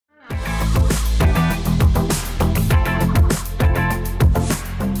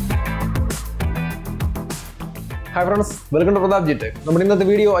Hi friends, welcome to Pradap Tech. We will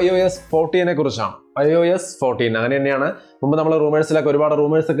video iOS 14 iOS 14 അങ്ങനെയാണ് മുമ്പ് നമ്മൾ റൂമേഴ്സിലൊക്കെ ഒരുപാട്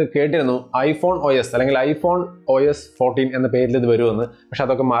റൂമേഴ്സ് ഒക്കെ കേട്ടിരുന്നു iPhone OS അല്ലെങ്കിൽ iPhone OS 14 എന്ന പേരിൽ ഇത് വരുമെന്ന്. പക്ഷേ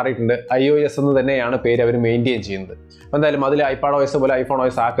അതൊക്കെ മാറിയിട്ടുണ്ട്. iOS എന്ന് തന്നെയാണ് പേര് അവർ മെയിൻറ്റെയിൻ ചെയ്യുന്നത്. എന്തായാലും അതിൽ iPadOS പോലെ iPhone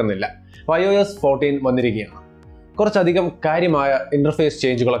OS ആക്കുന്നില്ല. അപ്പോൾ iOS 14 വന്നിരിക്കുകയാണ്. കുറച്ചധികം കാര്യമായ ഇന്റർഫേസ്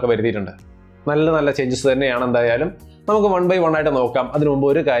ചേഞ്ചുകളൊക്കെ വരുത്തിയിട്ടുണ്ട്. നല്ല ചേഞ്ചസ് തന്നെയാണ് എന്തായാലും. നമുക്ക് വൺ ബൈ വൺ ആയിട്ട് നോക്കാം. അതിനു മുമ്പ്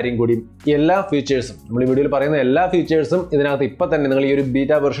ഒരു കാര്യം കൂടി, എല്ലാ ഫീച്ചേഴ്സും നമ്മൾ ഈ വീഡിയോയിൽ പറയുന്ന എല്ലാ ഫീച്ചേഴ്സും ഇതിനകത്ത് ഇപ്പം തന്നെ നിങ്ങൾ ഈ ഒരു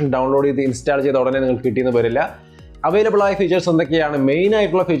ബീറ്റ വെർഷൻ ഡൗൺലോഡ് ചെയ്ത് ഇൻസ്റ്റാൾ ചെയ്ത ഉടനെ നിങ്ങൾക്ക് കിട്ടിയെന്ന് വരില്ല. അവൈലബിൾ ആയ ഫീച്ചേഴ്സ് എന്തൊക്കെയാണ്, മെയിൻ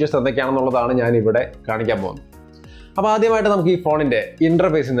ആയിട്ടുള്ള ഫീച്ചേഴ്സ് എന്തൊക്കെയാണെന്നുള്ളതാണ് ഞാൻ ഇവിടെ കാണിക്കാൻ പോകുന്നത്. അപ്പോൾ ആദ്യമായിട്ട് നമുക്ക് ഈ ഫോണിൻ്റെ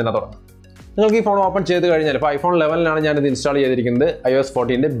ഇൻ്റർഫേസിൽ തന്നെ തുടങ്ങാം. നിങ്ങൾക്ക് ഈ ഫോൺ ഓപ്പൺ ചെയ്ത് കഴിഞ്ഞാൽ ഇപ്പോൾ iPhone 11 ഞാനിത് ഇൻസ്റ്റാൾ ചെയ്തിരിക്കുന്നത്. iOS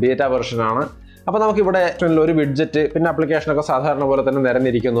 14 beta വെർഷനാണ്. അപ്പോൾ നമുക്കിവിടെ ഒരു വിഡ്ജറ്റ് പിന്നെ ആപ്ലിക്കേഷനൊക്കെ സാധാരണ പോലെ തന്നെ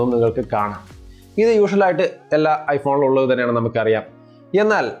നിരന്നിരിക്കുന്നതും നിങ്ങൾക്ക് കാണാം. ഇത് യൂഷ്വലായിട്ട് എല്ലാ ഐഫോണിലും ഉള്ളത് തന്നെയാണ് നമുക്കറിയാം.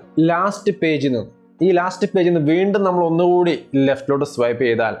 എന്നാൽ ലാസ്റ്റ് പേജിൽ നിന്ന് വീണ്ടും നമ്മൾ ഒന്നുകൂടി ലെഫ്റ്റിലോട്ട് സ്വൈപ്പ്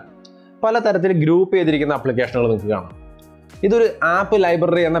ചെയ്താൽ പലതരത്തിൽ ഗ്രൂപ്പ് ചെയ്തിരിക്കുന്ന ആപ്ലിക്കേഷനുകൾ നിങ്ങൾക്ക് കാണാം. ഇതൊരു ആപ്പ്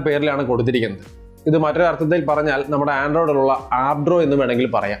ലൈബ്രറി എന്ന പേരിലാണ് കൊടുത്തിരിക്കുന്നത്. ഇത് മറ്റൊരു അർത്ഥത്തിൽ പറഞ്ഞാൽ നമ്മുടെ ആൻഡ്രോയിഡിലുള്ള ആപ്ഡ്രോ എന്ന് വേണമെങ്കിൽ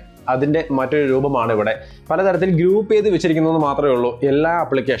പറയാം. അതിൻ്റെ മറ്റൊരു രൂപമാണ് ഇവിടെ. പലതരത്തിൽ ഗ്രൂപ്പ് ചെയ്ത് വെച്ചിരിക്കുന്നതെന്ന് മാത്രമേ ഉള്ളൂ എല്ലാ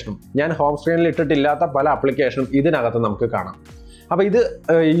ആപ്ലിക്കേഷനും. ഞാൻ ഹോം സ്ക്രീനിൽ ഇട്ടിട്ടില്ലാത്ത പല ആപ്ലിക്കേഷനും ഇതിനകത്ത് നമുക്ക് കാണാം. അപ്പോൾ ഇത്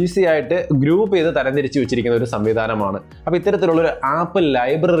ഈസി ആയിട്ട് ഗ്രൂപ്പ് ചെയ്ത് തരംതിരിച്ച് വെച്ചിരിക്കുന്ന ഒരു സംവിധാനമാണ്. അപ്പോൾ ഇത്തരത്തിലുള്ളൊരു ആപ്പ്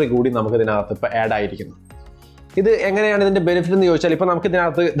ലൈബ്രറി കൂടി നമുക്ക് ഇതിനകത്ത് ഇപ്പോൾ ആഡ് ആയിരിക്കുന്നു. ഇത് എങ്ങനെയാണ് ഇതിൻ്റെ ബെനിഫിറ്റ് എന്ന് ചോദിച്ചാൽ, ഇപ്പോൾ നമുക്ക്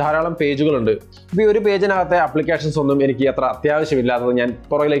ഇതിനകത്ത് ധാരാളം പേജുകളുണ്ട്. ഇപ്പോൾ ഈ ഒരു പേജിനകത്തെ ആപ്ലിക്കേഷൻസ് ഒന്നും എനിക്ക് അത്ര അത്യാവശ്യമില്ലാത്തത് ഞാൻ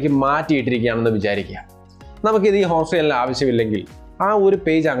പുറകിലേക്ക് മാറ്റിയിട്ടിരിക്കുകയാണെന്ന് വിചാരിക്കുക. നമുക്കിത് ഈ ഹോം സ്ക്രീനിൽ ആവശ്യമില്ലെങ്കിൽ ആ ഒരു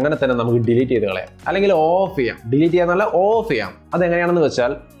പേജ് അങ്ങനെ തന്നെ നമുക്ക് ഡിലീറ്റ് ചെയ്ത് കളയാം, അല്ലെങ്കിൽ ഓഫ് ചെയ്യാം. ഡിലീറ്റ് ചെയ്യാന്നല്ല, ഓഫ് ചെയ്യാം. അതെങ്ങനെയാണെന്ന്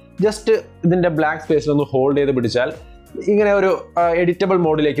വെച്ചാൽ ജസ്റ്റ് ഇതിൻ്റെ ബ്ലാക്ക് സ്പേസിലൊന്ന് ഹോൾഡ് ചെയ്ത് പിടിച്ചാൽ ഇങ്ങനെ ഒരു എഡിറ്റബിൾ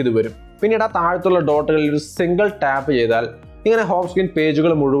മോഡിലേക്ക് ഇത് വരും. പിന്നീട് ആ താഴത്തുള്ള ഡോട്ടുകളിൽ ഒരു സിംഗിൾ ടാപ്പ് ചെയ്താൽ ഇങ്ങനെ ഹോം സ്ക്രീൻ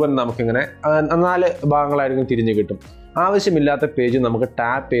പേജുകൾ മുഴുവൻ നമുക്കിങ്ങനെ 4 ഭാഗങ്ങളായിരിക്കും തിരിഞ്ഞ് കിട്ടും. ആവശ്യമില്ലാത്ത പേജ് നമുക്ക്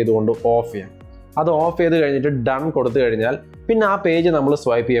ടാപ്പ് ചെയ്തുകൊണ്ട് ഓഫ് ചെയ്യാം. അത് ഓഫ് ചെയ്ത് കഴിഞ്ഞിട്ട് ഡൺ കൊടുത്തു കഴിഞ്ഞാൽ പിന്നെ ആ പേജ് നമ്മൾ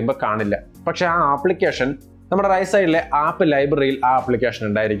സ്വൈപ്പ് ചെയ്യുമ്പോൾ കാണില്ല. പക്ഷേ ആ ആപ്ലിക്കേഷൻ നമ്മുടെ റൈറ്റ് സൈഡിലെ ആപ്പ് ലൈബ്രറിയിൽ ആ ആപ്ലിക്കേഷൻ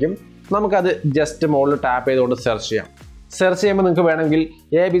ഉണ്ടായിരിക്കും. നമുക്കത് ജസ്റ്റ് മുകളിൽ ടാപ്പ് ചെയ്തുകൊണ്ട് സെർച്ച് ചെയ്യാം. സെർച്ച് ചെയ്യുമ്പോൾ നിങ്ങൾക്ക് വേണമെങ്കിൽ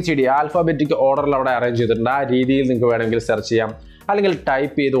ABCD ആൽഫാബറ്റിക് ഓർഡറിൽ അവിടെ അറേഞ്ച് ചെയ്തിട്ടുണ്ട്. ആ രീതിയിൽ നിങ്ങൾക്ക് വേണമെങ്കിൽ സെർച്ച് ചെയ്യാം, അല്ലെങ്കിൽ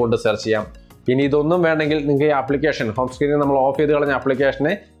ടൈപ്പ് ചെയ്തുകൊണ്ട് സെർച്ച് ചെയ്യാം. ഇനി ഇതൊന്നും വേണമെങ്കിൽ നിങ്ങൾക്ക് ഈ ആപ്ലിക്കേഷൻ ഹോം സ്ക്രീനിൽ നമ്മൾ ഓഫ് ചെയ്ത് കളഞ്ഞ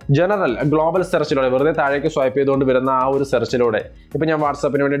ആപ്ലിക്കേഷനെ ജനറൽ ഗ്ലോബൽ സെർച്ചിലൂടെ വെറുതെ താഴേക്ക് സ്വൈപ്പ് ചെയ്തുകൊണ്ട് വരുന്ന ആ ഒരു സെർച്ചിലൂടെ, ഇപ്പോൾ ഞാൻ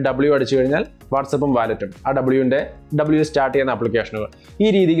വാട്സപ്പിന് വേണ്ടി W അടിച്ചു കഴിഞ്ഞാൽ വാട്സപ്പും വാലറ്റും ആ W സ്റ്റാർട്ട് ചെയ്യുന്ന ആപ്ലിക്കേഷനുകൾ ഈ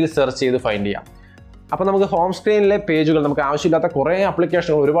രീതിയിൽ സെർച്ച് ചെയ്ത് ഫൈൻഡ് ചെയ്യാം. അപ്പോൾ നമുക്ക് ഹോം സ്ക്രീനിലെ പേജുകൾ, നമുക്ക് ആവശ്യമില്ലാത്ത കുറേ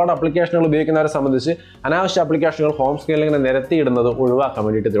ആപ്ലിക്കേഷനുകൾ, ഒരുപാട് ആപ്ലിക്കേഷനുകൾ ഉപയോഗിക്കുന്നവരെ സംബന്ധിച്ച് അനാവശ്യ ആപ്ലിക്കേഷനുകൾ ഹോം സ്ക്രീനിൽ ഇങ്ങനെ നിരത്തിയിടുന്നത് ഒഴിവാക്കാൻ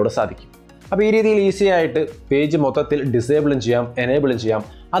വേണ്ടിയിട്ട് ഇതിലൂടെ സാധിക്കും. അപ്പോൾ ഈ രീതിയിൽ ഈസി ആയിട്ട് പേജ് മൊത്തത്തിൽ ഡിസേബിളും ചെയ്യാം, എനേബിളും ചെയ്യാം.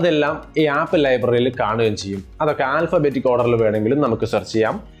 അതെല്ലാം ഈ ആപ്പ് ലൈബ്രറിയിൽ കാണുകയും ചെയ്യും. അതൊക്കെ ആൽഫബറ്റിക് ഓർഡറിൽ വേണമെങ്കിലും നമുക്ക് സെർച്ച്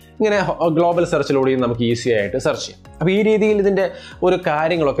ചെയ്യാം. ഇങ്ങനെ ഗ്ലോബൽ സെർച്ചിലൂടെയും നമുക്ക് ഈസി ആയിട്ട് സെർച്ച് ചെയ്യാം. അപ്പോൾ ഈ രീതിയിൽ ഇതിൻ്റെ ഒരു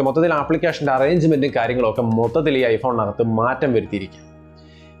കാര്യങ്ങളൊക്കെ മൊത്തത്തിൽ ആപ്ലിക്കേഷൻ്റെ അറേഞ്ച്മെൻറ്റും കാര്യങ്ങളൊക്കെ മൊത്തത്തിൽ ഈ ഐഫോണിനകത്ത് മാറ്റം വരുത്തിയിരിക്കും.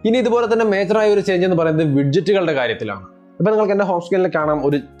 ഇനി ഇതുപോലെ തന്നെ മേജറായ ഒരു ചേഞ്ച് എന്ന് പറയുന്നത് വിഡ്ജറ്റുകളുടെ കാര്യത്തിലാണ്. ഇപ്പോൾ നിങ്ങൾക്ക് എൻ്റെ ഹോം സ്ക്രീനിൽ കാണാം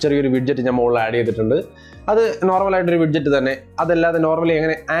ഒരു ചെറിയൊരു വിഡ്ജറ്റ് ഞാൻ മുകളിൽ ആഡ് ചെയ്തിട്ടുണ്ട്. അത് നോർമലായിട്ടൊരു വിഡ്ജറ്റ് തന്നെ. അതല്ലാതെ നോർമലി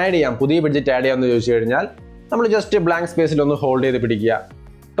എങ്ങനെ ആഡ് ചെയ്യാം, പുതിയ വിഡ്ജറ്റ് ആഡ് ചെയ്യാമെന്ന് ചോദിച്ചു കഴിഞ്ഞാൽ നമ്മൾ ജസ്റ്റ് ബ്ലാങ്ക് സ്പേസിൽ ഒന്ന് ഹോൾഡ് ചെയ്ത് പിടിക്കുക.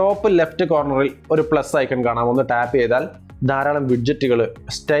 ടോപ്പ് ലെഫ്റ്റ് കോർണറിൽ ഒരു പ്ലസ് ഐക്കൺ കാണാം. ഒന്ന് ടാപ്പ് ചെയ്താൽ ധാരാളം വിഡ്ജറ്റുകൾ,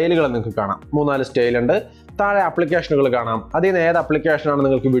 സ്റ്റൈലുകൾ നിങ്ങൾക്ക് കാണാം. 3-4 സ്റ്റൈലുണ്ട്. താഴെ ആപ്ലിക്കേഷനുകൾ കാണാം. അതിൽ നിന്ന് ഏത് ആപ്ലിക്കേഷനാണ്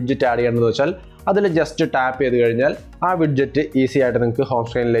നിങ്ങൾക്ക് വിഡ്ജറ്റ് ആഡ് ചെയ്യേണ്ടതെന്ന് വെച്ചാൽ അതിൽ ജസ്റ്റ് ടാപ്പ് ചെയ്ത് കഴിഞ്ഞാൽ ആ വിഡ്ജറ്റ് ഈസി ആയിട്ട് നിങ്ങൾക്ക് ഹോം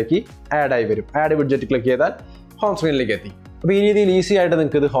സ്ക്രീനിലേക്ക് ആഡ് ആയി വരും. ആഡ് വിഡ്ജറ്റ് ക്ലിക്ക് ചെയ്താൽ ഹോം സ്ക്രീനിലേക്ക് എത്തി. അപ്പോൾ ഈ രീതിയിൽ ഈസി ആയിട്ട്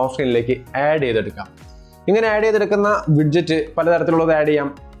നിങ്ങൾക്ക് ഇത് ഹോം സ്ക്രീനിലേക്ക് ആഡ് ചെയ്തെടുക്കാം. ഇങ്ങനെ ആഡ് ചെയ്തെടുക്കുന്ന വിഡ്ജറ്റ് പലതരത്തിലുള്ളത് ആഡ് ചെയ്യാം.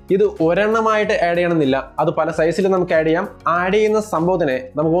 ഇത് ഒരെണ്ണമായിട്ട് ആഡ് ചെയ്യണമെന്നില്ല, അത് പല സൈസിൽ നമുക്ക് ആഡ് ചെയ്യാം. ആഡ് ചെയ്യുന്ന സംഭവത്തിനെ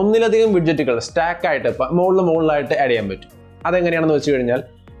നമുക്ക് ഒന്നിലധികം വിഡ്ജറ്റുകൾ സ്റ്റാക്കായിട്ട് മുകളിലായിട്ട് ആഡ് ചെയ്യാൻ പറ്റും. അതെങ്ങനെയാണെന്ന് വെച്ച് കഴിഞ്ഞാൽ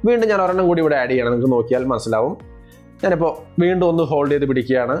വീണ്ടും ഞാൻ ഒരെണ്ണം കൂടി ഇവിടെ ആഡ് ചെയ്യണം. നിങ്ങൾക്ക് നോക്കിയാൽ മനസ്സിലാവും. ഞാനിപ്പോൾ വീണ്ടും ഒന്ന് ഹോൾഡ് ചെയ്ത്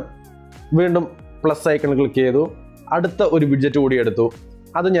പിടിക്കുകയാണ്. വീണ്ടും പ്ലസ് ഐക്കൺ ക്ലിക്ക് ചെയ്തു. അടുത്ത ഒരു വിഡ്ജറ്റ് കൂടി എടുത്തു.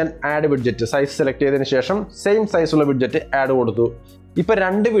 അത് ഞാൻ ആഡ് വിഡ്ജറ്റ് സൈസ് സെലക്ട് ചെയ്തതിന് ശേഷം സെയിം സൈസുള്ള വിഡ്ജറ്റ് ആഡ് കൊടുത്തു. ഇപ്പോൾ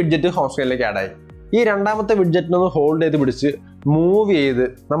 2 വിഡ്ജറ്റ് ഹോം സ്ക്രീനിലേക്ക് ആഡ് ആയി. ഈ രണ്ടാമത്തെ വിഡ്ജറ്റിനൊന്ന് ഹോൾഡ് ചെയ്ത് പിടിച്ച് മൂവ് ചെയ്ത്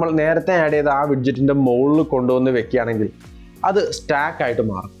നമ്മൾ നേരത്തെ ആഡ് ചെയ്ത ആ വിഡ്ജറ്റിൻ്റെ മുകളിൽ കൊണ്ടുവന്ന് വെക്കുകയാണെങ്കിൽ അത് സ്റ്റാക്കായിട്ട്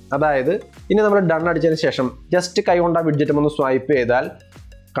മാറും. അതായത് ഇനി നമ്മൾ ഡൺ അടിച്ചതിന് ശേഷം ജസ്റ്റ് കൈ കൊണ്ട് ആ വിഡ്ജറ്റും ഒന്ന് സ്വൈപ്പ് ചെയ്താൽ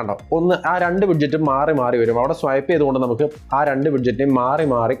കണ്ടോ, ആ 2 വിഡ്ജറ്റും മാറി വരും. അവിടെ സ്വൈപ്പ് ചെയ്തുകൊണ്ട് നമുക്ക് ആ 2 വിഡ്ജറ്റിനെയും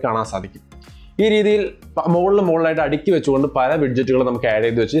മാറി കാണാൻ സാധിക്കും. ഈ രീതിയിൽ മുകളിലായിട്ട് അടുക്കി വെച്ചുകൊണ്ട് പല വിഡ്ജറ്റുകൾ നമുക്ക് ആഡ്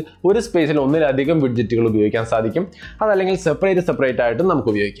ചെയ്ത് വെച്ച് ഒരു സ്പേസിൽ ഒന്നിലധികം വിഡ്ജറ്റുകൾ ഉപയോഗിക്കാൻ സാധിക്കും. അതല്ലെങ്കിൽ സെപ്പറേറ്റ് ആയിട്ട് നമുക്ക്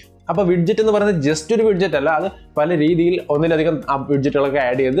ഉപയോഗിക്കാം. അപ്പോൾ വിഡ്ജറ്റ് എന്ന് പറയുന്നത് ജസ്റ്റ് ഒരു വിഡ്ജറ്റ് അല്ല, അത് പല രീതിയിൽ ഒന്നിലധികം വിഡ്ജറ്റുകളൊക്കെ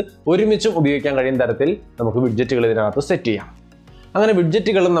ആഡ് ചെയ്ത് ഒരുമിച്ചും ഉപയോഗിക്കാൻ കഴിയുന്ന തരത്തിൽ നമുക്ക് വിഡ്ജറ്റുകൾ ഇതിനകത്ത് സെറ്റ് ചെയ്യാം. അങ്ങനെ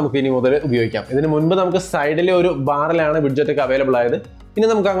വിഡ്ജറ്റുകളും നമുക്ക് ഇനി മുതൽ ഉപയോഗിക്കാം. ഇതിന് മുൻപ് നമുക്ക് സൈഡിലെ ഒരു ബാറിലാണ് വിഡ്ജറ്റ് ഒക്കെ അവൈലബിൾ ആയത്. ഇനി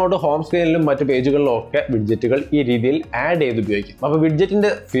നമുക്ക് അങ്ങോട്ട് ഹോം സ്ക്രീനിലും മറ്റ് പേജുകളിലും ഒക്കെ വിഡ്ജറ്റുകൾ ഈ രീതിയിൽ ആഡ് ചെയ്ത് ഉപയോഗിക്കാം. അപ്പോൾ വിഡ്ജറ്റിന്റെ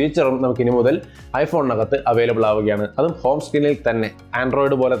ഫീച്ചറും നമുക്ക് ഇനി മുതൽ ഐഫോണിനകത്ത് അവൈലബിൾ ആവുകയാണ്. അതും ഹോം സ്ക്രീനിൽ തന്നെ,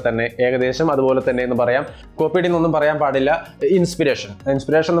 ആൻഡ്രോയിഡ് പോലെ തന്നെ, ഏകദേശം അതുപോലെ തന്നെ എന്ന് പറയാം. കോപ്പിഡ് എന്നൊന്നും പറയാൻ പാടില്ല.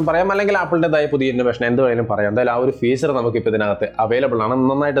 ഇൻസ്പിറേഷൻ എന്ന് പറയാം, അല്ലെങ്കിൽ ആപ്പിളിൻ്റെതായ പുതിയ ഇന്നോവേഷൻ എന്ത് വേണമെങ്കിലും പറയാം. എന്തായാലും ആ ഒരു ഫീച്ചർ നമുക്ക് ഇപ്പോൾ ഇതിനകത്ത് അവൈലബിൾ ആണ്.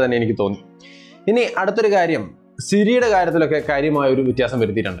 നന്നായിട്ട് തന്നെ എനിക്ക് തോന്നി. ഇനി അടുത്തൊരു കാര്യം, സിരിയുടെ കാര്യത്തിലൊക്കെ കാര്യമായ ഒരു വ്യത്യാസം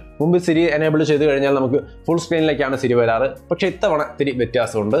വരുത്തിയിട്ടുണ്ട്. മുമ്പ് സിരി എനേബിൾ ചെയ്ത് കഴിഞ്ഞാൽ നമുക്ക് ഫുൾ സ്ക്രീനിലേക്കാണ് സിരി വരാറ്. പക്ഷേ ഇത്തവണ ഇത്തിരി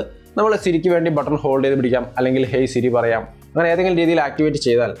വ്യത്യാസമുണ്ട്. നമ്മൾ സിരിക്ക് വേണ്ടി ബട്ടൺ ഹോൾഡ് ചെയ്ത് പിടിക്കാം, അല്ലെങ്കിൽ ഹേയ് സിരി പറയാം. അങ്ങനെ ഏതെങ്കിലും രീതിയിൽ ആക്ടിവേറ്റ്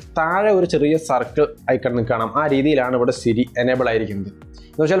ചെയ്താൽ താഴെ ഒരു ചെറിയ സർക്കിൾ ഐക്കൺ കാണാം. ആ രീതിയിലാണ് ഇവിടെ സിരി എനേബിൾ ആയിരിക്കുന്നത്.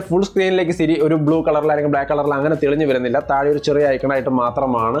 എന്ന് വെച്ചാൽ ഫുൾ സ്ക്രീനിലേക്ക് സിരി ഒരു ബ്ലൂ കളറിൽ അല്ലെങ്കിൽ ബ്ലാക്ക് കളറിൽ അങ്ങനെ തെളിഞ്ഞു വരുന്നില്ല. താഴെ ഒരു ചെറിയ ഐക്കണായിട്ട്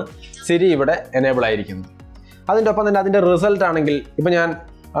മാത്രമാണ് സിരി ഇവിടെ എനേബിൾ ആയിരിക്കുന്നത്. അതിൻ്റെ ഒപ്പം തന്നെ അതിൻ്റെ റിസൾട്ട് ആണെങ്കിൽ ഇപ്പോൾ ഞാൻ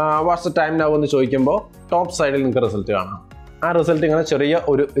വാട്ട്സ് ടൈം നൗ എന്ന് ചോദിക്കുമ്പോൾ ടോപ്പ് സൈഡിൽ നിങ്ങൾക്ക് റിസൾട്ട് കാണാം. ആ റിസൾട്ട് ഇങ്ങനെ ചെറിയ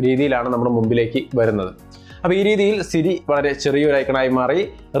ഒരു രീതിയിലാണ് നമ്മുടെ മുമ്പിലേക്ക് വരുന്നത്. അപ്പോൾ ഈ രീതിയിൽ സിരി വളരെ ചെറിയൊരു ഐക്കണായി മാറി,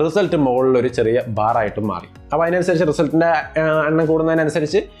 റിസൾട്ട് മുകളിൽ ഒരു ചെറിയ ബാറായിട്ടും മാറി. അപ്പോൾ അതിനനുസരിച്ച് റിസൾട്ടിൻ്റെ എണ്ണം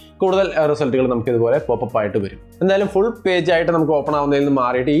കൂടുന്നതിനനുസരിച്ച് കൂടുതൽ റിസൾട്ടുകൾ നമുക്ക് ഇതുപോലെ പോപ്പപ്പ് ആയിട്ട് വരും. എന്തായാലും ഫുൾ പേജ് ആയിട്ട് നമുക്ക് ഓപ്പൺ ആവുന്നതിൽ നിന്ന്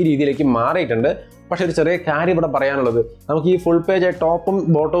മാറിയിട്ട് ഈ രീതിയിലേക്ക് മാറിയിട്ടുണ്ട്. പക്ഷേ ഒരു ചെറിയ കാര്യം ഇവിടെ പറയാനുള്ളത്, നമുക്ക് ഈ ഫുൾ പേജ് ടോപ്പും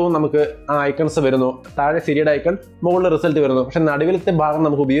ബോട്ടവും നമുക്ക് ആ ഐക്കൺസ് വരുന്നു. താഴെ സിരിയുടെ ഐക്കൺ, മുകളിൽ റിസൾട്ട് വരുന്നു. പക്ഷേ നടുവിലത്തെ ഭാഗം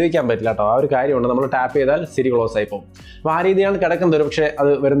നമുക്ക് ഉപയോഗിക്കാൻ പറ്റില്ല കേട്ടോ. ആ ഒരു കാര്യമുണ്ട്. നമ്മൾ ടാപ്പ് ചെയ്താൽ സിരി ക്ലോസ് ആയി പോകും. അപ്പോൾ ആ രീതിയാണ് കിടക്കുന്നത്. പക്ഷേ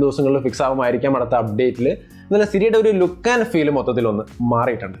അത് വരും ദിവസങ്ങളിൽ ഫിക്സ് ആകുമായിരിക്കാം അടുത്ത അപ്ഡേറ്റിൽ. എന്നാലും സിരിയുടെ ഒരു ലുക്ക് ആൻഡ് ഫീൽ മൊത്തത്തിലൊന്ന്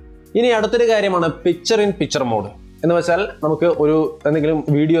മാറിയിട്ടുണ്ട്. ഇനി അടുത്തൊരു കാര്യമാണ് പിക്ചർ ഇൻ പിക്ചർ മോഡ്. എന്ന് വെച്ചാൽ നമുക്ക് ഒരു എന്തെങ്കിലും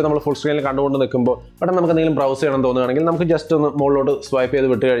വീഡിയോ നമ്മൾ ഫുൾ സ്ക്രീനിൽ കണ്ടുകൊണ്ട് നിൽക്കുമ്പോൾ പെട്ടെന്ന് നമുക്ക് എന്തെങ്കിലും ബ്രൗസ് ചെയ്യണം തോന്നുകയാണെങ്കിൽ നമുക്ക് ജസ്റ്റ് ഒന്ന് മുകളിലോട്ട് സ്വൈപ്പ് ചെയ്ത്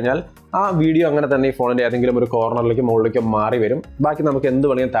വിട്ട് കഴിഞ്ഞാൽ ആ വീഡിയോ അങ്ങനെ തന്നെ ഈ ഫോണിൻ്റെ ഏതെങ്കിലും ഒരു കോർണറിലേക്ക് മുകളിലേക്ക് മാറി വരും. ബാക്കി നമുക്ക് എന്ത്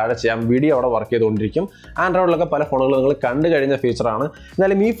വേണമെങ്കിലും താഴെ ചെയ്യാം. വീഡിയോ അവിടെ വർക്ക് ചെയ്തുകൊണ്ടിരിക്കും. ആൻഡ്രോയിഡിലൊക്കെ പല ഫോണുകളും നിങ്ങൾ കണ്ടു കഴിഞ്ഞ ഫീച്ചറാണ്.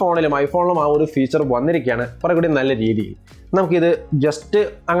 എന്നാലും ഈ ഫോണിലും ഐഫോണിലും ആ ഒരു ഫീച്ചർ വന്നിരിക്കുകയാണ് കുറെ കൂടി നല്ല രീതിയിൽ. നമുക്കിത് ജസ്റ്റ്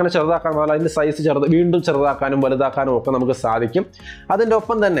അങ്ങനെ ചെറുതാക്കാൻ പോലെ അതിൻ്റെ സൈസ് വീണ്ടും ചെറുതാക്കാനും വലുതാക്കാനും ഒക്കെ നമുക്ക് സാധിക്കും. അതിൻ്റെ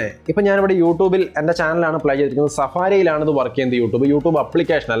ഒപ്പം തന്നെ ഇപ്പം ഞാനിവിടെ യൂട്യൂബിൽ എൻ്റെ ചാനലാണ് പ്ലേ ചെയ്തിരിക്കുന്നത്. സഫാരിയിലാണ് ഇത് വർക്ക് ചെയ്യുന്നത്. യൂട്യൂബ്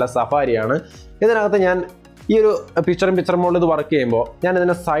ആപ്ലിക്കേഷൻ അല്ല, സഫാരിയാണ്. ഇതിനകത്ത് ഞാൻ ഈ ഒരു പിക്ചർ മോഡിൽ ഇത് വർക്ക് ചെയ്യുമ്പോൾ ഞാൻ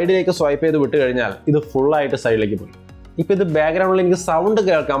ഇതിനെ സൈഡിലേക്ക് സ്വൈപ്പ് ചെയ്ത് വിട്ട് കഴിഞ്ഞാൽ ഇത് ഫുള്ളായിട്ട് സൈഡിലേക്ക് പോയി. ഇപ്പോൾ ഇത് ബാക്ക്ഗ്രൗണ്ടിൽ എനിക്ക് സൗണ്ട്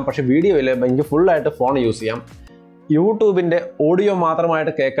കേൾക്കാം, പക്ഷേ വീഡിയോയിൽ എനിക്ക് ഫുള്ളായിട്ട് ഫോൺ യൂസ് ചെയ്യാം. യൂട്യൂബിൻ്റെ ഓഡിയോ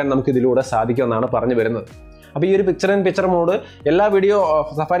മാത്രമായിട്ട് കേൾക്കാൻ നമുക്ക് ഇതിലൂടെ സാധിക്കുമെന്നാണ് പറഞ്ഞു വരുന്നത്. അപ്പോൾ ഈ ഒരു പിക്ചർ മോഡ് എല്ലാ വീഡിയോ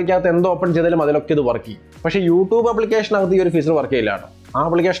സഫാരിക്കകത്ത് എന്ത് ഓപ്പൺ ചെയ്താലും അതിലൊക്കെ ഇത് വർക്ക് ചെയ്യും. പക്ഷേ യൂട്യൂബ് ആപ്ലിക്കേഷനകത്ത് ഈ ഒരു ഫീച്ചർ വർക്ക് ചെയ്യില്ല കേട്ടോ. ആ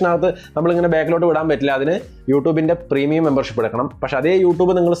ആപ്ലിക്കേഷനകത്ത് നമ്മളിങ്ങനെ ബാക്കിലോട്ട് വിടാൻ പറ്റില്ല. അതിന് യൂട്യൂബിൻ്റെ പ്രീമിയം മെമ്പർഷിപ്പ് എടുക്കണം. പക്ഷേ അതേ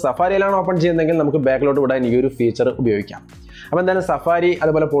യൂട്യൂബ് നിങ്ങൾ സഫാരിയിലാണ് ഓപ്പൺ ചെയ്യുന്നതെങ്കിൽ നമുക്ക് ബാക്കിലോട്ട് വിടാൻ ഈ ഒരു ഫീച്ചർ ഉപയോഗിക്കാം. അപ്പോൾ എന്തായാലും സഫാരി,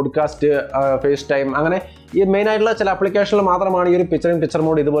 അതുപോലെ പോഡ്കാസ്റ്റ്, ഫേസ് ടൈം, അങ്ങനെ ഈ മെയിനായിട്ടുള്ള ചില ആപ്ലിക്കേഷനിൽ മാത്രമാണ് ഈ ഒരു പിക്ചർ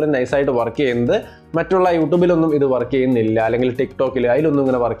മോഡ് ഇതുപോലെ നൈസായിട്ട് വർക്ക് ചെയ്യുന്നത്. മറ്റുള്ള യൂട്യൂബിലൊന്നും ഇത് വർക്ക് ചെയ്യുന്നില്ല, അല്ലെങ്കിൽ ടിക്ടോക്കിൽ അതിലൊന്നും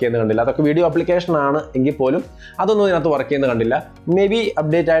ഇങ്ങനെ വർക്ക് ചെയ്യുന്നത് കണ്ടില്ല. അതൊക്കെ വീഡിയോ ആപ്ലിക്കേഷനാണ് എങ്കിൽ പോലും അതൊന്നും ഇതിനകത്ത് വർക്ക് ചെയ്യുന്നത് കണ്ടില്ല. മേ ബി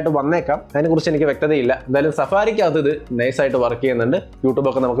അപ്ഡേറ്റ് ആയിട്ട് വന്നേക്കാം, അതിനെക്കുറിച്ച് എനിക്ക് വ്യക്തതയില്ല. എന്തായാലും സഫാരിക്കകത്ത് ഇത് നൈസായിട്ട് വർക്ക് ചെയ്യുന്നുണ്ട്.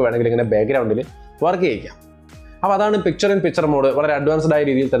 യൂട്യൂബൊക്കെ നമുക്ക് വേണമെങ്കിൽ ഇങ്ങനെ ബാക്ക്ഗ്രൗണ്ടിൽ വർക്ക് ചെയ്യിക്കാം. അപ്പോൾ അതാണ് പിക്ചർ ഇൻ പിക്ചർ മോഡ്. വളരെ അഡ്വാൻസ്ഡ് ആയ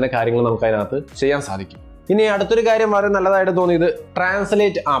രീതിയിൽ തന്നെ കാര്യങ്ങൾ നമുക്ക് അതിനകത്ത് ചെയ്യാൻ സാധിക്കും. ഇനി അടുത്തൊരു കാര്യം വളരെ നല്ലതായിട്ട് തോന്നിയത്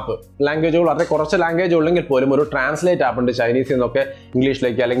ട്രാൻസ്ലേറ്റ് ആപ്പ്. ലാംഗ്വേജുകൾ വളരെ കുറച്ച് ലാംഗ്വേജ് ഉള്ളെങ്കിൽ പോലും ഒരു ട്രാൻസ്ലേറ്റ് ആപ്പ് ഉണ്ട്. ചൈനീസിൽ നിന്നൊക്കെ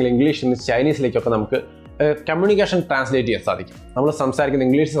ഇംഗ്ലീഷിലേക്ക്, അല്ലെങ്കിൽ ഇംഗ്ലീഷിൽ നിന്ന് ചൈനീസിലേക്കൊക്കെ നമുക്ക് കമ്മ്യൂണിക്കേഷൻ ട്രാൻസ്ലേറ്റ് ചെയ്യാൻ സാധിക്കും. നമ്മൾ സംസാരിക്കുന്നത്,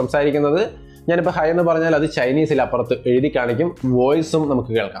 ഇംഗ്ലീഷ് സംസാരിക്കുന്നത് ഞാനിപ്പോൾ ഹൈ എന്ന് പറഞ്ഞാൽ അത് ചൈനീസിൽ അപ്പുറത്ത് എഴുതി കാണിക്കും. വോയിസും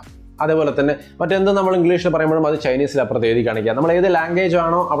നമുക്ക് കേൾക്കാം. അതേപോലെ തന്നെ മറ്റെന്ത് നമ്മൾ ഇംഗ്ലീഷിൽ പറയുമ്പോഴും അത് ചൈനീസിൽ അപ്പുറത്ത് എഴുതി കാണിക്കുക. നമ്മൾ ഏത് ലാംഗ്വേജ്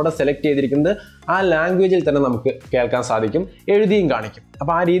ആണോ അവിടെ സെലക്ട് ചെയ്തിരിക്കുന്നത് ആ ലാംഗ്വേജിൽ തന്നെ നമുക്ക് കേൾക്കാൻ സാധിക്കും, എഴുതിയും കാണിക്കും.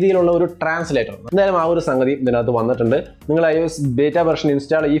 അപ്പോൾ ആ രീതിയിലുള്ള ഒരു ട്രാൻസ്ലേറ്റർ എന്തായാലും ആ ഒരു സംഗതി ഇതിനകത്ത് വന്നിട്ടുണ്ട്. നിങ്ങൾ iOS ബേറ്റ വെർഷൻ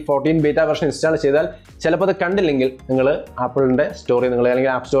ഇൻസ്റ്റാൾ, ഈ 14 ബേറ്റ വെർഷൻ ഇൻസ്റ്റാൾ ചെയ്താൽ ചിലപ്പോൾ അത് കണ്ടില്ലെങ്കിൽ നിങ്ങൾ ആപ്പിളിൻ്റെ സ്റ്റോറിൽ നിങ്ങൾ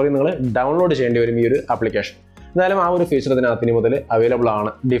അല്ലെങ്കിൽ ആപ്പ് സ്റ്റോറിൽ നിങ്ങൾ ഡൗൺലോഡ് ചെയ്യേണ്ടി വരും ഈ ഒരു ആപ്ലിക്കേഷൻ. എന്തായാലും ആ ഒരു ഫീച്ചർ ഇതിനകത്ത് ഇനി മുതൽ അവൈലബിൾ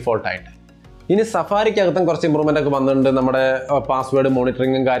ആണ് ഡിഫോൾട്ടായിട്ട്. ഇനി സഫാരിക്കകത്തും കുറച്ച് ഇമ്പ്രൂവ്മെൻ്റ് ഒക്കെ വന്നിട്ടുണ്ട്. നമ്മുടെ പാസ്വേഡ്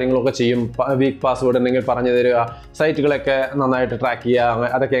മോണിറ്ററിങ്ങും കാര്യങ്ങളൊക്കെ ചെയ്യും. വീക്ക് പാസ്വേഡ് ഉണ്ടെങ്കിൽ പറഞ്ഞു തരിക, സൈറ്റുകളൊക്കെ നന്നായിട്ട് ട്രാക്ക് ചെയ്യുക,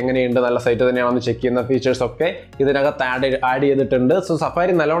 അതൊക്കെ എങ്ങനെയുണ്ട്, നല്ല സൈറ്റ് തന്നെയാണെന്ന് ചെക്ക് ചെയ്യുന്ന ഫീച്ചേഴ്സൊക്കെ ഇതിനകത്ത് ആഡ് ചെയ്തിട്ടുണ്ട്. സോ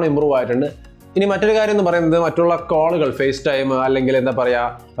സഫാരി നല്ലോണം ഇമ്പ്രൂവ് ആയിട്ടുണ്ട്. ഇനി മറ്റൊരു കാര്യം എന്ന് പറയുന്നത് മറ്റുള്ള കോളുകൾ, ഫേസ് ടൈം, അല്ലെങ്കിൽ എന്താ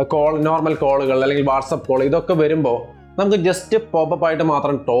പറയുക നോർമൽ കോളുകൾ, അല്ലെങ്കിൽ വാട്സപ്പ് കോൾ, ഇതൊക്കെ വരുമ്പോൾ നമുക്ക് ജസ്റ്റ് പോപ്പപ്പ് ആയിട്ട്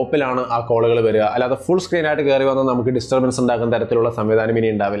മാത്രം ടോപ്പിലാണ് ആ കോളുകൾ വരിക. അല്ലാതെ ഫുൾ സ്ക്രീനായിട്ട് കയറി വന്നാൽ നമുക്ക് ഡിസ്റ്റർബൻസ് ഉണ്ടാക്കുന്ന തരത്തിലുള്ള സംവിധാനം ഇനി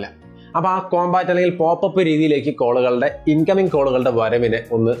ഉണ്ടാവില്ല. അപ്പോൾ ആ കോമ്പാറ്റ് അല്ലെങ്കിൽ പോപ്പപ്പ് രീതിയിലേക്ക് കോളുകളുടെ ഇൻകമിംഗ് കോളുകളുടെ വരവിനെ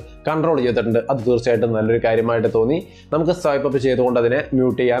ഒന്ന് കൺട്രോൾ ചെയ്തിട്ടുണ്ട്. അത് തീർച്ചയായിട്ടും നല്ലൊരു കാര്യമായിട്ട് തോന്നി. നമുക്ക് സ്വൈപ്പ് അപ്പ് ചെയ്തുകൊണ്ട് അതിനെ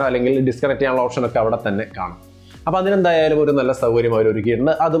മ്യൂട്ട് ചെയ്യാനോ അല്ലെങ്കിൽ ഡിസ്കണക്ട് ചെയ്യാനുള്ള ഓപ്ഷനൊക്കെ അവിടെ തന്നെ കാണും. അപ്പോൾ അതിനെന്തായാലും ഒരു നല്ല സൗകര്യം അവർ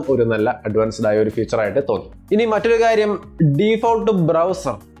ഒരുക്കിയിട്ടുണ്ട്. അതും ഒരു നല്ല അഡ്വാൻസ്ഡ് ആയ ഒരു ഫീച്ചറായിട്ട് തോന്നി. ഇനി മറ്റൊരു കാര്യം, ഡീഫോൾട്ട്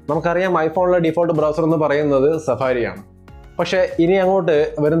ബ്രൗസർ. നമുക്കറിയാം ഐഫോണിലെ ഡീഫോൾട്ട് ബ്രൗസർ എന്ന് പറയുന്നത് സഫാരിയാണ്. പക്ഷേ ഇനി അങ്ങോട്ട്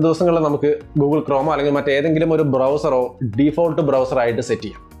വരും ദിവസങ്ങളിൽ നമുക്ക് ഗൂഗിൾ ക്രോമോ അല്ലെങ്കിൽ മറ്റേതെങ്കിലും ഒരു ബ്രൗസറോ ഡീഫോൾട്ട് ബ്രൗസറായിട്ട് സെറ്റ്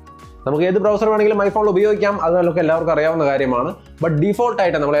ചെയ്യാം. നമുക്ക് ഏത് ബ്രൗസർ വേണമെങ്കിലും ഐഫോണിൽ ഉപയോഗിക്കാം, അത് നമുക്ക് എല്ലാവർക്കും അറിയാവുന്ന കാര്യമാണ്. ബട്ട്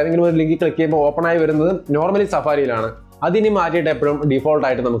ഡിഫോൾട്ടായിട്ട് നമ്മൾ ഏതെങ്കിലും ഒരു ലിങ്ക് ക്ലിക്ക് ചെയ്യുമ്പോൾ ഓപ്പൺ ആയി വരുന്നത് നോർമലി സഫാരിയിലാണ്. അതിനി മാറ്റിയിട്ട് എപ്പോഴും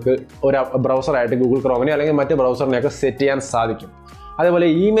ഡിഫോൾട്ടായിട്ട് നമുക്ക് ഒരു ബ്രൗസറായിട്ട് ഗൂഗിൾ ക്രോമിനെ അല്ലെങ്കിൽ മറ്റ് ബ്രൗസറിനെയൊക്കെ സെറ്റ് ചെയ്യാൻ സാധിക്കും. അതേപോലെ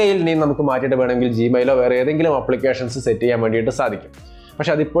ഇമെയിലിനെയും നമുക്ക് മാറ്റിയിട്ട് വേണമെങ്കിൽ ജിമെയിലോ വേറെ ഏതെങ്കിലും ആപ്ലിക്കേഷൻസ് സെറ്റ് ചെയ്യാൻ വേണ്ടിയിട്ട് സാധിക്കും.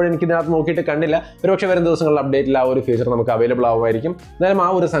 പക്ഷേ അതിപ്പോഴും എനിക്ക് ഇതിനകത്ത് നോക്കിയിട്ട് കണ്ടില്ല. ഒരുപക്ഷെ വരും ദിവസങ്ങളിൽ അപ്ഡേറ്റിൽ ആ ഒരു ഫീച്ചർ നമുക്ക് അവൈലബിൾ ആവുമായിരിക്കും. എന്നാലും ആ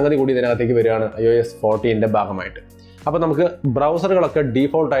ഒരു സംഗതി കൂടി ഇതിനകത്തേക്ക് വരികയാണ് iOS 14ന്റെ ഭാഗമായിട്ട്. അപ്പോൾ നമുക്ക് ബ്രൗസറുകളൊക്കെ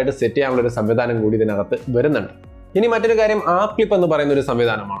ഡീഫോൾട്ടായിട്ട് സെറ്റ് ചെയ്യാനുള്ള ഒരു സംവിധാനം കൂടി ഇതിനകത്ത് വരുന്നുണ്ട്. ഇനി മറ്റൊരു കാര്യം ആപ്പ് ക്ലിപ്പ് എന്ന് പറയുന്ന ഒരു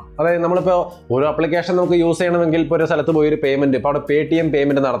സംവിധാനമാണ്. അതായത് നമ്മളിപ്പോൾ ഒരു ആപ്ലിക്കേഷൻ നമുക്ക് യൂസ് ചെയ്യണമെങ്കിൽ ഇപ്പോൾ ഒരു സ്ഥലത്ത് പോയി ഒരു പേയ്മെന്റ്, ഇപ്പോൾ അവിടെ Paytm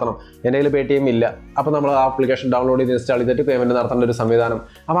പേയ്മെന്റ് നടത്തണം, എൻ്റെ കയ്യിൽ Paytm ഇല്ല, അപ്പോൾ നമ്മൾ ആ ആപ്ലിക്കേഷൻ ഡൗൺലോഡ് ചെയ്ത് ഇൻസ്റ്റാൾ ചെയ്തിട്ട് പേയ്മെന്റ് നടത്തേണ്ട ഒരു സംവിധാനം.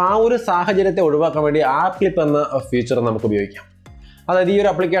 അപ്പോൾ ആ ഒരു സാഹചര്യത്തെ ഒഴിവാക്കാൻ വേണ്ടി ആപ്പ് ക്ലിപ്പ് എന്ന ഫീച്ചർ നമുക്ക് ഉപയോഗിക്കാം. അതായത് ഈ ഒരു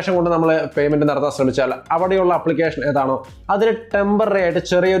ആപ്ലിക്കേഷൻ കൊണ്ട് നമ്മൾ പേയ്മെന്റ് നടത്താൻ ശ്രമിച്ചാൽ അവിടെയുള്ള ആപ്ലിക്കേഷൻ ഏതാണോ അതിൽ ടെമ്പററി ആയിട്ട്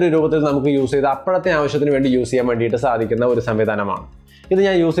ചെറിയൊരു രൂപത്തിൽ നമുക്ക് യൂസ് ചെയ്ത് അപ്പോഴത്തെ ആവശ്യത്തിന് വേണ്ടി യൂസ് ചെയ്യാൻ വേണ്ടിയിട്ട് സാധിക്കുന്ന ഒരു സംവിധാനമാണ്. ഇത്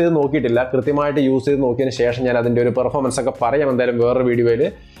ഞാൻ യൂസ് ചെയ്ത് നോക്കിയിട്ടില്ല. കൃത്യമായിട്ട് യൂസ് ചെയ്ത് നോക്കിയതിന് ശേഷം ഞാൻ അതിൻ്റെ ഒരു പെർഫോമൻസ് ഒക്കെ പറയാം എന്തായാലും വേറൊരു വീഡിയോയിൽ.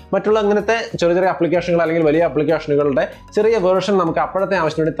 മറ്റുള്ള അങ്ങനത്തെ ചെറിയ ചെറിയ ആപ്ലിക്കേഷനുകൾ അല്ലെങ്കിൽ വലിയ ആപ്ലിക്കേഷനുകളുടെ ചെറിയ വേർഷൻ നമുക്ക് അപ്പോഴത്തെ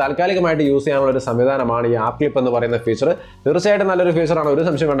ആവശ്യത്തിന് വേണ്ടി താൽക്കാലികമായിട്ട് യൂസ് ചെയ്യാനുള്ള ഒരു സംവിധാനമാണ് ഈ ആപ്പ് ക്ലിപ്പ് എന്ന് പറയുന്ന ഫീച്ചർ. തീർച്ചയായിട്ടും നല്ലൊരു ഫീച്ചറാണ്, ഒരു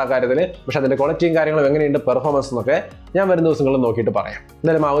സംശയം വേണ്ട കാര്യത്തിൽ. പക്ഷേ അതിൻ്റെ ക്വാളിറ്റിയും കാര്യങ്ങളും എങ്ങനെയുണ്ട് പെർഫോമൻസ് എന്നൊക്കെ ഞാൻ വരും ദിവസങ്ങളിൽ നോക്കിയിട്ട് പറയാം.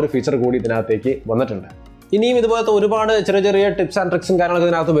 എന്തായാലും ആ ഒരു ഫീച്ചർ കൂടി ഇതിനകത്തേക്ക് വന്നിട്ടുണ്ട്. ഇനിയും ഇതുപോലത്തെ ഒരുപാട് ചെറിയ ചെറിയ ടിപ്സ് ആൻഡ് ട്രിക്സും കാര്യങ്ങളൊക്കെ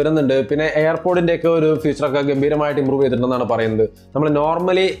ഇതിനകത്ത് വരുന്നുണ്ട്. പിന്നെ എയർപോഡിൻ്റെ ഒക്കെ ഒരു ഫീച്ചറൊക്കെ ഗംഭീരമായിട്ട് ഇമ്പ്രൂവ് ചെയ്തിട്ടുണ്ടെന്നാണ് പറയുന്നത്. നമ്മൾ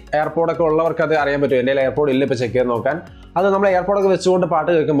നോർമലി എയർപോഡൊക്കെ ഉള്ളവർക്ക് അത് അറിയാൻ പറ്റും. എൻ്റെ എയർപോഡ് ഇല്ല ഇപ്പോൾ ചെക്ക് ചെയ്ത് നോക്കാൻ. അത് നമ്മൾ എയർപോഡൊക്കെ വെച്ചുകൊണ്ട് പാട്ട്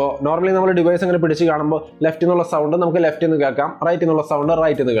കേൾക്കുമ്പോൾ നോർമലി നമ്മൾ ഡിവൈസ് ഇങ്ങനെ പിടിച്ച് കാണുമ്പോൾ ലെഫ്റ്റിൽ നിന്നുള്ള സൗണ്ട് നമുക്ക് ലെഫ്റ്റിൽ നിന്ന് കേൾക്കാം, റൈറ്റിൽ നിന്നുള്ള സൗണ്ട്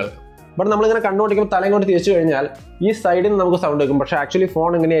റൈറ്റിൽ നിന്ന് കേൾക്കാം. ബട്ട് നമ്മളിങ്ങനെ കണ്ടുകൊണ്ടിരിക്കുമ്പോൾ തലയും കൊണ്ട് തിരിച്ചു കഴിഞ്ഞാൽ ഈ സൈഡിൽ നിന്ന് നമുക്ക് സൗണ്ട് കേൾക്കും. പക്ഷേ ആക്ച്വലി ഫോൺ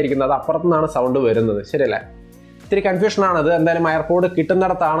എങ്ങനെയായിരിക്കുന്നത്, അത് അപ്പുറത്തു നിന്നാണ് സൗണ്ട് വരുന്നത്. ശരിയല്ലേ? ഇത്തിരി കൺഫ്യൂഷനാണത്. എന്തായാലും എയർപോഡ്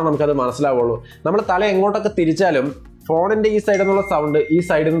കിട്ടുന്നിടത്താണ് നമുക്കത് മനസ്സിലാവുള്ളൂ. നമ്മൾ തല എങ്ങോട്ടൊക്കെ തിരിച്ചാലും ഫോണിൻ്റെ ഈ സൈഡിൽ നിന്നുള്ള സൗണ്ട് ഈ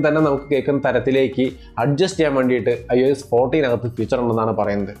സൈഡിൽ നിന്ന് തന്നെ നമുക്ക് കേൾക്കുന്ന തരത്തിലേക്ക് അഡ്ജസ്റ്റ് ചെയ്യാൻ വേണ്ടിയിട്ട് iOS 14 ഫീച്ചർ ഉണ്ടെന്നാണ്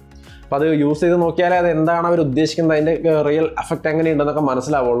പറയുന്നത്. അപ്പോൾ അത് യൂസ് ചെയ്ത് നോക്കിയാലേ അത് എന്താണ് അവർ ഉദ്ദേശിക്കുന്നത്, അതിൻ്റെ റിയൽ എഫക്റ്റ് എങ്ങനെയുണ്ടെന്നൊക്കെ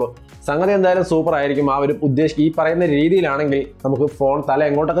മനസ്സിലാവുള്ളൂ. സംഗതി എന്തായാലും സൂപ്പർ ആയിരിക്കും. ആ ഒരു ഈ പറയുന്ന രീതിയിലാണെങ്കിൽ നമുക്ക് ഫോൺ തല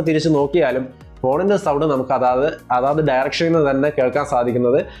എങ്ങോട്ടൊക്കെ തിരിച്ച് നോക്കിയാലും ഫോണിൻ്റെ സൗണ്ട് നമുക്ക് അതാത് ഡയറക്ഷനിൽ നിന്ന് തന്നെ കേൾക്കാൻ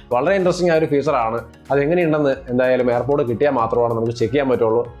സാധിക്കുന്നത് വളരെ ഇൻട്രസ്റ്റിംഗ് ആയ ഒരു ഫീച്ചറാണ്. അതെങ്ങനെയുണ്ടെന്ന് എന്തായാലും എയർപോഡ് കിട്ടിയാൽ മാത്രമാണ് നമുക്ക് ചെക്ക് ചെയ്യാൻ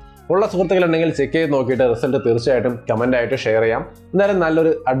പറ്റുള്ളൂ. ഉള്ള സുഹൃത്തുക്കളുണ്ടെങ്കിൽ ചെക്ക് ചെയ്ത് നോക്കിയിട്ട് റിസൾട്ട് തീർച്ചയായിട്ടും കമൻ്റായിട്ട് ഷെയർ ചെയ്യാം. എന്തായാലും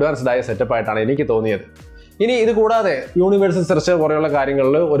നല്ലൊരു അഡ്വാൻസ്ഡ് ആയ സെറ്റപ്പായിട്ടാണ് എനിക്ക് തോന്നിയത്. ഇനി ഇത് കൂടാതെ യൂണിവേഴ്സൽ സെർച്ച് പോലെയുള്ള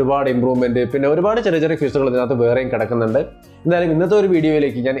കാര്യങ്ങളിൽ ഒരുപാട് ഇമ്പ്രൂവ്മെൻറ്റ്, പിന്നെ ഒരുപാട് ചെറിയ ചെറിയ ഫീച്ചറുകൾ ഇതിനകത്ത് വേറെയും കിടക്കുന്നുണ്ട്. എന്തായാലും ഇന്നത്തെ ഒരു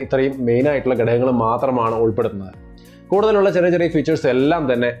വീഡിയോയിലേക്ക് ഞാൻ ഇത്രയും മെയിനായിട്ടുള്ള ഘടകങ്ങൾ മാത്രമാണ് ഉൾപ്പെടുത്തുന്നത്. കൂടുതലുള്ള ചെറിയ ചെറിയ ഫീച്ചേഴ്സ് എല്ലാം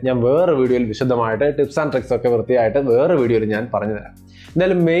തന്നെ ഞാൻ വേറെ വീഡിയോയിൽ വിശദമായിട്ട് ടിപ്സ് ആൻഡ് ട്രിക്സ് ഒക്കെ വൃത്തിയായിട്ട് വേറെ വീഡിയോയിൽ ഞാൻ പറഞ്ഞുതരാം.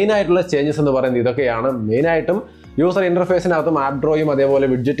 എന്തായാലും മെയിനായിട്ടുള്ള ചേഞ്ചസ് എന്ന് പറയുന്നത് ഇതൊക്കെയാണ്. മെയിനായിട്ടും യൂസർ ഇൻ്റർഫേസിനകത്തും ആപ്പ് ഡ്രോയും അതേപോലെ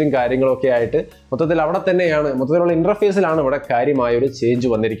വിഡ്ജറ്റും കാര്യങ്ങളൊക്കെ ആയിട്ട് മൊത്തത്തിൽ അവിടെ തന്നെയാണ്, മൊത്തത്തിലുള്ള ഇൻ്റർഫേസിലാണ് ഇവിടെ കാര്യമായ ഒരു ചേഞ്ച്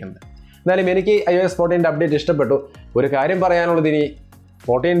വന്നിരിക്കുന്നത്. എന്നാലും എനിക്ക് iOS 14 അപ്ഡേറ്റ് ഇഷ്ടപ്പെട്ടു. ഒരു കാര്യം പറയാനുള്ളത്, ഇനി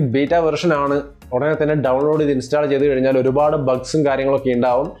 14 ബീറ്റ വെർഷനാണ്. ഉടനെ തന്നെ ഡൗൺലോഡ് ചെയ്ത് ഇൻസ്റ്റാൾ ചെയ്ത് കഴിഞ്ഞാൽ ഒരുപാട് ബഗ്സും കാര്യങ്ങളൊക്കെ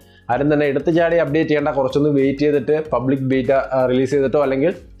ഉണ്ടാവും. ആരും തന്നെ എടുത്ത് ചാടി അപ്ഡേറ്റ് ചെയ്യേണ്ട. കുറച്ചൊന്ന് വെയിറ്റ് ചെയ്തിട്ട് പബ്ലിക് ബീറ്റ റിലീസ് ചെയ്തിട്ടോ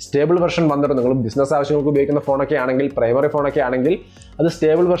അല്ലെങ്കിൽ സ്റ്റേബിൾ വെർഷൻ വന്നിട്ട് നിങ്ങൾ ബിസിനസ് ആവശ്യങ്ങൾക്ക് ഉപയോഗിക്കുന്ന ഫോണൊക്കെ ആണെങ്കിൽ, പ്രൈമറി ഫോണൊക്കെ ആണെങ്കിൽ അത്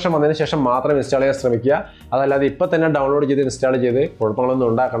സ്റ്റേബിൾ വെർഷൻ വന്നതിന് ശേഷം മാത്രം ഇൻസ്റ്റാൾ ചെയ്യാൻ ശ്രമിക്കുക. അതല്ലാതെ ഇപ്പം തന്നെ ഡൗൺലോഡ് ചെയ്ത് ഇൻസ്റ്റാൾ ചെയ്ത് കുഴപ്പങ്ങളൊന്നും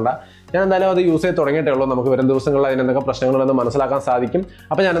ഉണ്ടാക്കണ്ട. ഞാൻ എന്തായാലും അത് യൂസ് ചെയ്ത് തുടങ്ങിയിട്ടേ ഉള്ളൂ. നമുക്ക് വരും ദിവസങ്ങളിൽ അതിനെന്തൊക്കെ പ്രശ്നങ്ങളെന്ന് മനസ്സിലാക്കാൻ സാധിക്കും.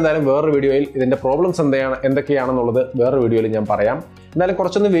 അപ്പോൾ ഞാൻ എന്തായാലും വേറൊരു വീഡിയോയിൽ ഇതിൻ്റെ പ്രോബ്ലംസ് എന്തൊക്കെയാണെന്നുള്ളത് വേറൊരു വീഡിയോയിൽ ഞാൻ പറയാം. എന്തായാലും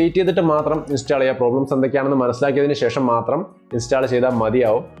കുറച്ചൊന്ന് വെയിറ്റ് ചെയ്തിട്ട് മാത്രം ഇൻസ്റ്റാൾ ചെയ്യുക. പ്രോബ്ലംസ് എന്തൊക്കെയാണെന്ന് മനസ്സിലാക്കിയതിന് ശേഷം മാത്രം ഇൻസ്റ്റാൾ ചെയ്താൽ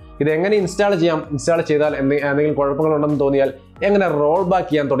മതിയാവും. ഇത് എങ്ങനെ ഇൻസ്റ്റാൾ ചെയ്യാം, ഇൻസ്റ്റാൾ ചെയ്താൽ എന്തെങ്കിലും കുഴപ്പങ്ങളുണ്ടെന്ന് തോന്നിയാൽ എങ്ങനെ റോൾ ബാക്ക്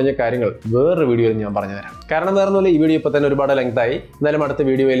ചെയ്യാൻ തുടങ്ങിയ കാര്യങ്ങൾ വേറൊരു വീഡിയോയിൽ ഞാൻ പറഞ്ഞുതരാം. കാരണം വേറെ ഒന്നുമില്ല, ഈ വീഡിയോ ഇപ്പോൾ തന്നെ ഒരുപാട് ലെങ്തായി. എന്നാലും അടുത്ത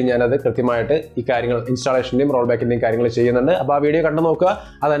വീഡിയോയിൽ ഞാനത് കൃത്യമായിട്ട് ഈ കാര്യങ്ങൾ ഇൻസ്റ്റാളേഷൻ്റെയും റോൾ ബാക്കിൻ്റെയും കാര്യങ്ങൾ ചെയ്യുന്നുണ്ട്. അപ്പോൾ ആ വീഡിയോ കണ്ടു നോക്കുക.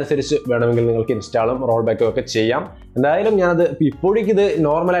 അതനുസരിച്ച് വേണമെങ്കിൽ നിങ്ങൾക്ക് ഇൻസ്റ്റാളും റോൾ ബാക്കും ഒക്കെ ചെയ്യാം. എന്തായാലും ഞാനത് ഇപ്പോഴേക്കിത്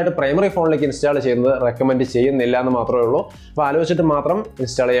നോർമലായിട്ട് പ്രൈമറി ഫോണിലേക്ക് ഇൻസ്റ്റാൾ ചെയ്യുന്നത് റെക്കമെൻഡ് ചെയ്യുന്നില്ല എന്ന് മാത്രമേ ഉള്ളൂ. അപ്പോൾ ആലോചിച്ചിട്ട് മാത്രം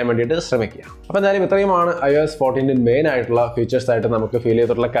ഇൻസ്റ്റാൾ ചെയ്യാൻ വേണ്ടിയിട്ട് ശ്രമിക്കുക. അപ്പോൾ എന്തായാലും ഇത്രയുമാണ് iOS 14 മെയിൻ ആയിട്ടുള്ള ഫീച്ചേഴ്സ് ആയിട്ട് നമുക്ക് ഫീൽ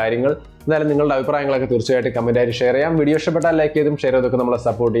ചെയ്തിട്ടുള്ള കാര്യങ്ങൾ. എന്തായാലും നിങ്ങളുടെ അഭിപ്രായങ്ങളൊക്കെ തീർച്ചയായിട്ടും കമൻറ്റായിട്ട് ഷെയർ ചെയ്യാം. വീഡിയോ ഇഷ്ടപ്പെട്ടാൽ ലൈക്ക് ചെയ്തും ഷെയർ ചെയ്തൊക്കെ നമ്മളെ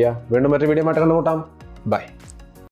സപ്പോർട്ട് ചെയ്യുക. വീണ്ടും മറ്റൊരു വീഡിയോ ആയിട്ട് കണ്ടുമുട്ടാം. ബൈ.